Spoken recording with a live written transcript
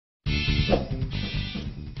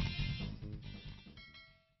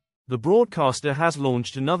The broadcaster has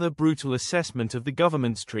launched another brutal assessment of the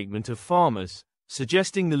government's treatment of farmers,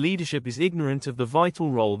 suggesting the leadership is ignorant of the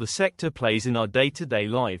vital role the sector plays in our day-to-day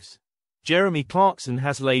lives. Jeremy Clarkson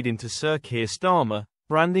has laid into Sir Keir Starmer,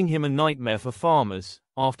 branding him a nightmare for farmers,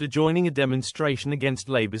 after joining a demonstration against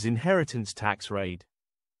Labour's inheritance tax raid.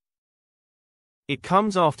 It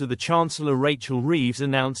comes after the Chancellor Rachel Reeves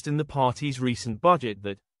announced in the party's recent budget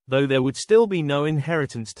that, though there would still be no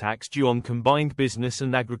inheritance tax due on combined business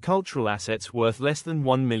and agricultural assets worth less than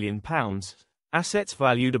 £1 million, assets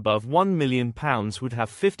valued above £1 million would have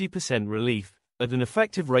 50% relief, at an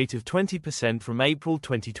effective rate of 20% from April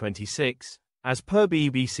 2026, as per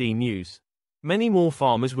BBC News. Many more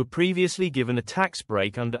farmers were previously given a tax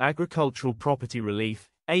break under Agricultural Property Relief,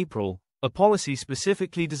 April, a policy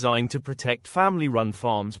specifically designed to protect family-run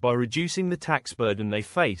farms by reducing the tax burden they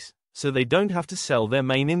face, so they don't have to sell their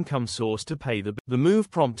main income source to pay the bill. The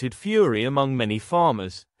move prompted fury among many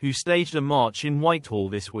farmers, who staged a march in Whitehall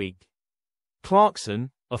this week.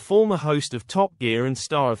 Clarkson, a former host of Top Gear and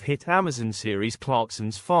star of hit Amazon series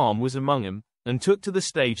Clarkson's Farm, was among them, and took to the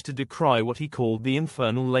stage to decry what he called the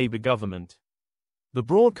infernal Labour government. The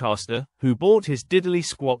broadcaster, who bought his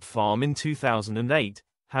diddly-squat farm in 2008,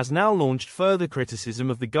 has now launched further criticism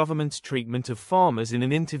of the government's treatment of farmers in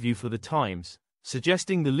an interview for The Times,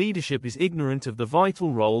 suggesting the leadership is ignorant of the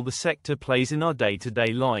vital role the sector plays in our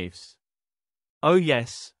day-to-day lives. "Oh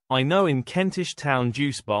yes, I know in Kentish Town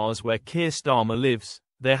juice bars where Keir Starmer lives,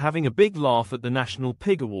 they're having a big laugh at the National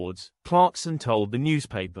Pig Awards," Clarkson told the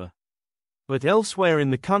newspaper. "But elsewhere in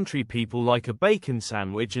the country people like a bacon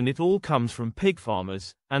sandwich and it all comes from pig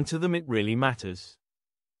farmers, and to them it really matters."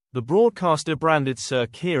 The broadcaster branded Sir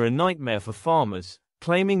Keir a nightmare for farmers,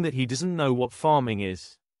 claiming that he doesn't know what farming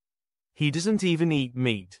is. "He doesn't even eat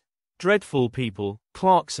meat. Dreadful people,"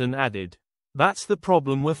 Clarkson added. "That's the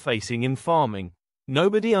problem we're facing in farming.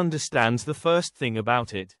 Nobody understands the first thing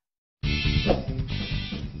about it.